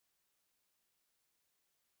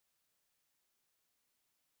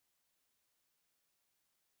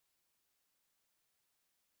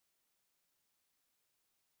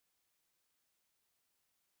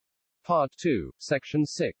Part 2, Section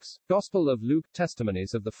 6, Gospel of Luke,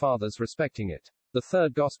 Testimonies of the Fathers respecting it. The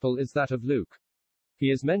third Gospel is that of Luke. He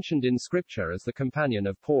is mentioned in Scripture as the companion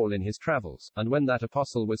of Paul in his travels, and when that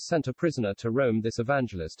apostle was sent a prisoner to Rome, this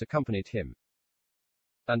evangelist accompanied him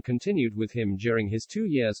and continued with him during his 2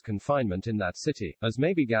 years' confinement in that city, as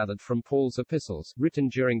may be gathered from Paul's epistles, written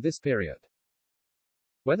during this period.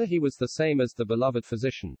 Whether he was the same as the beloved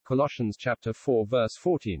physician, Colossians chapter 4 verse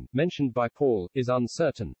 14, mentioned by Paul, is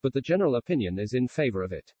uncertain, but the general opinion is in favor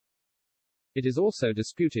of it. It is also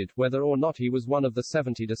disputed whether or not he was one of the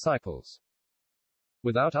 70 disciples.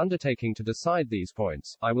 Without undertaking to decide these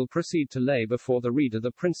points, I will proceed to lay before the reader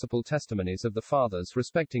the principal testimonies of the Fathers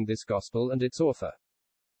respecting this Gospel and its author.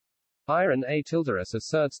 Iron A. Tilderus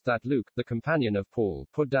asserts that Luke, the companion of Paul,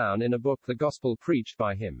 put down in a book the Gospel preached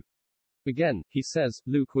by him. Again, he says,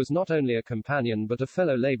 Luke was not only a companion but a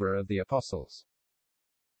fellow laborer of the apostles.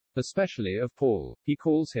 Especially of Paul. He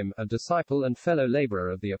calls him a disciple and fellow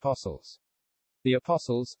laborer of the apostles. The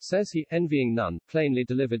apostles, says he, envying none, plainly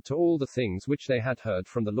delivered to all the things which they had heard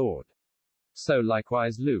from the Lord. So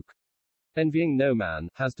likewise Luke, envying no man,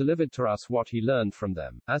 has delivered to us what he learned from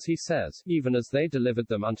them, as he says, even as they delivered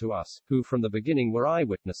them unto us, who from the beginning were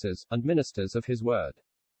eyewitnesses, and ministers of his word.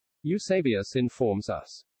 Eusebius informs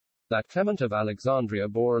us that Clement of Alexandria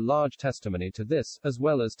bore a large testimony to this, as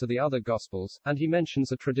well as to the other Gospels, and he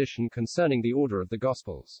mentions a tradition concerning the order of the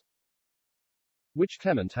Gospels, which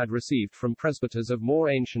Clement had received from presbyters of more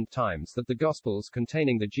ancient times, that the Gospels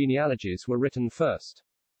containing the genealogies were written first.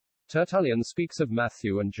 Tertullian speaks of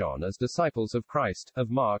Matthew and John as disciples of Christ, of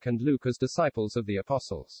Mark and Luke as disciples of the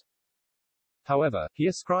apostles. However, he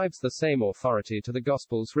ascribes the same authority to the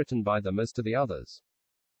Gospels written by them as to the others.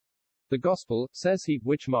 The Gospel, says he,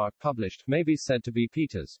 which Mark published, may be said to be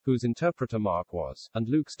Peter's, whose interpreter Mark was, and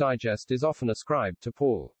Luke's digest is often ascribed to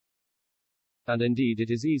Paul. And indeed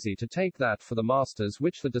it is easy to take that for the masters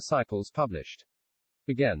which the disciples published.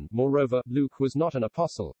 Again, moreover, Luke was not an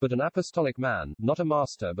apostle, but an apostolic man, not a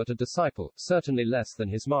master but a disciple, certainly less than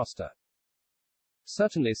his master.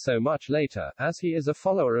 Certainly so much later, as he is a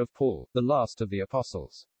follower of Paul, the last of the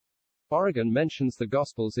apostles. Origen mentions the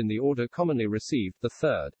Gospels in the order commonly received. The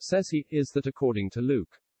third, says he, is that according to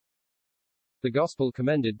Luke, the Gospel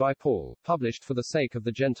commended by Paul, published for the sake of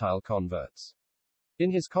the Gentile converts.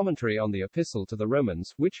 In his commentary on the Epistle to the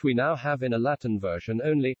Romans, which we now have in a Latin version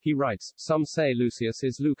only, he writes, some say Lucius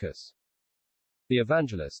is Lucas, the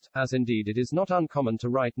evangelist, as indeed it is not uncommon to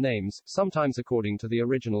write names, sometimes according to the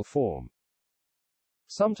original form,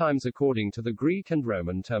 sometimes according to the Greek and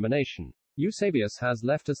Roman termination. Eusebius has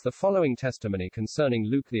left us the following testimony concerning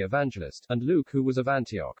Luke the evangelist, and Luke who was of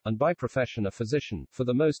Antioch, and by profession a physician, for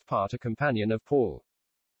the most part a companion of Paul,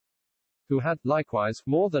 who had, likewise,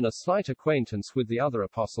 more than a slight acquaintance with the other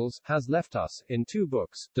apostles, has left us, in 2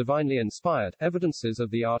 books, divinely inspired, evidences of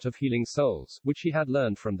the art of healing souls, which he had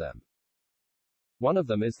learned from them. One of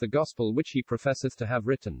them is the Gospel which he professeth to have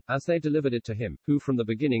written, as they delivered it to him, who from the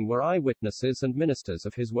beginning were eyewitnesses and ministers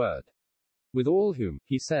of his word. With all whom,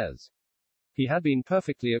 he says, he had been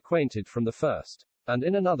perfectly acquainted from the first. And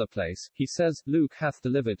in another place, he says, Luke hath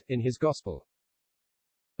delivered, in his Gospel,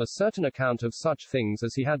 a certain account of such things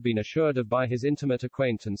as he had been assured of by his intimate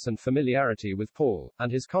acquaintance and familiarity with Paul,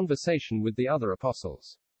 and his conversation with the other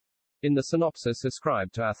apostles. In the synopsis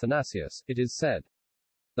ascribed to Athanasius, it is said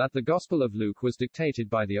that the Gospel of Luke was dictated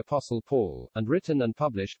by the Apostle Paul, and written and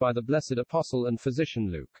published by the blessed Apostle and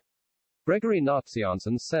physician Luke. Gregory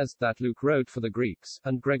Nazianzen says that Luke wrote for the Greeks,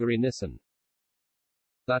 and Gregory Nissen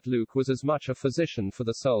that Luke was as much a physician for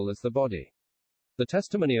the soul as the body. The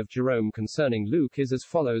testimony of Jerome concerning Luke is as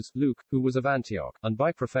follows: Luke, who was of Antioch, and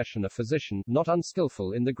by profession a physician, not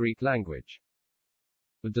unskillful in the Greek language,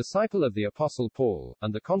 a disciple of the Apostle Paul,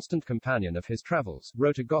 and the constant companion of his travels,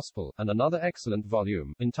 wrote a Gospel, and another excellent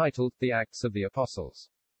volume, entitled, The Acts of the Apostles.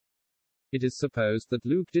 It is supposed that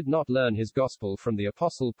Luke did not learn his Gospel from the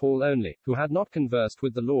Apostle Paul only, who had not conversed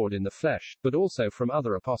with the Lord in the flesh, but also from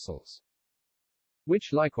other apostles,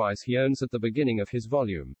 which likewise he owns at the beginning of his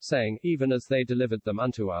volume, saying, even as they delivered them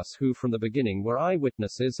unto us who from the beginning were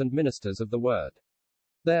eyewitnesses and ministers of the word.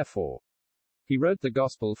 Therefore, he wrote the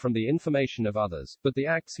Gospel from the information of others, but the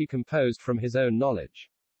Acts he composed from his own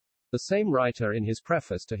knowledge. The same writer in his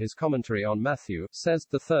preface to his commentary on Matthew, says,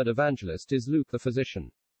 the third evangelist is Luke the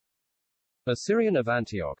physician, a Syrian of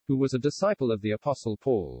Antioch, who was a disciple of the Apostle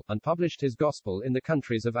Paul, and published his Gospel in the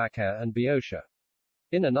countries of Achaia and Boeotia.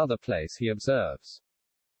 In another place he observes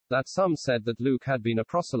that some said that Luke had been a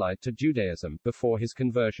proselyte to Judaism, before his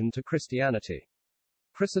conversion to Christianity.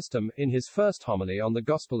 Chrysostom, in his first homily on the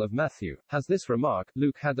Gospel of Matthew, has this remark: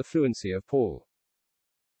 Luke had the fluency of Paul.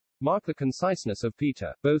 mark the conciseness of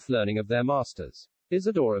Peter, both learning of their masters.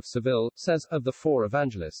 Isidore of Seville says, of the four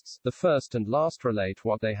evangelists, the first and last relate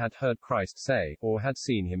what they had heard Christ say, or had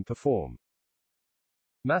seen him perform.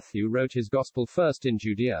 Matthew wrote his gospel first in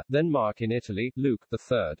Judea, then Mark in Italy, Luke, the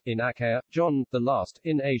third, in Achaia, John, the last,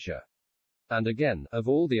 in Asia. And again, of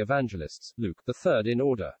all the evangelists, Luke, the third in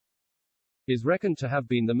order, is reckoned to have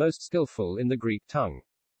been the most skillful in the Greek tongue.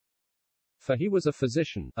 For he was a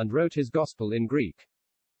physician, and wrote his gospel in Greek.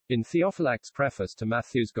 In Theophylact's preface to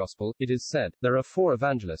Matthew's Gospel, it is said, there are four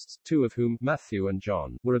evangelists, two of whom, Matthew and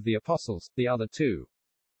John, were of the apostles, the other two,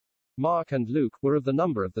 Mark and Luke, were of the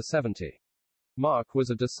number of the 70. Mark was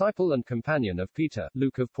a disciple and companion of Peter,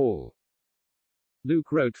 Luke of Paul.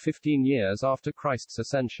 Luke wrote 15 years after Christ's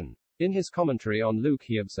ascension. In his commentary on Luke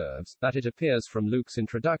he observes, that it appears from Luke's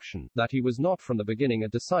introduction, that he was not from the beginning a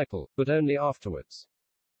disciple, but only afterwards.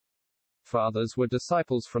 For others were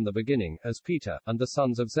disciples from the beginning, as Peter, and the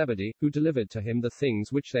sons of Zebedee, who delivered to him the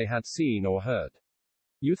things which they had seen or heard.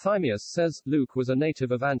 Euthymius says, Luke was a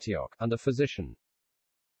native of Antioch, and a physician.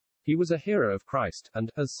 He was a hearer of Christ,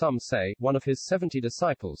 and, as some say, one of his 70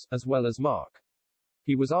 disciples, as well as Mark.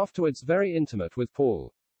 He was afterwards very intimate with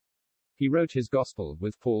Paul. He wrote his gospel,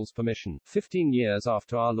 with Paul's permission, 15 years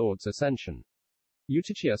after our Lord's ascension.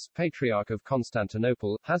 Eutychius, Patriarch of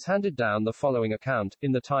Constantinople, has handed down the following account: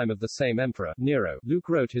 in the time of the same emperor, Nero, Luke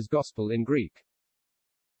wrote his gospel in Greek.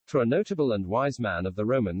 To a notable and wise man of the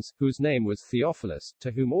Romans, whose name was Theophilus,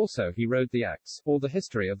 to whom also he wrote the Acts, or the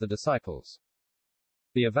history of the disciples.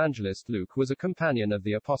 The evangelist Luke was a companion of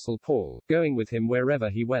the Apostle Paul, going with him wherever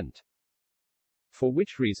he went. For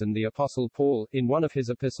which reason the Apostle Paul, in one of his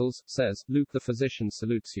epistles, says, Luke the physician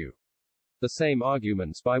salutes you. The same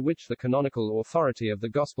arguments by which the canonical authority of the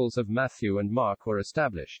Gospels of Matthew and Mark were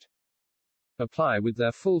established apply with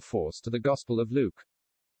their full force to the Gospel of Luke.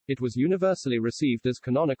 It was universally received as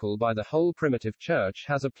canonical by the whole primitive church,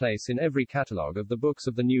 has a place in every catalogue of the books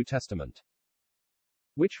of the New Testament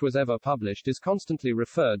which was ever published, is constantly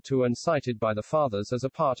referred to and cited by the Fathers as a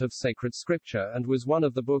part of sacred scripture, and was one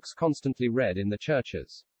of the books constantly read in the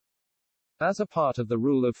churches as a part of the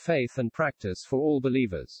rule of faith and practice for all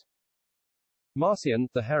believers. Marcion,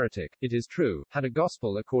 the heretic, it is true, had a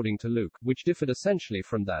gospel according to Luke, which differed essentially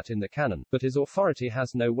from that in the canon, but his authority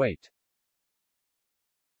has no weight.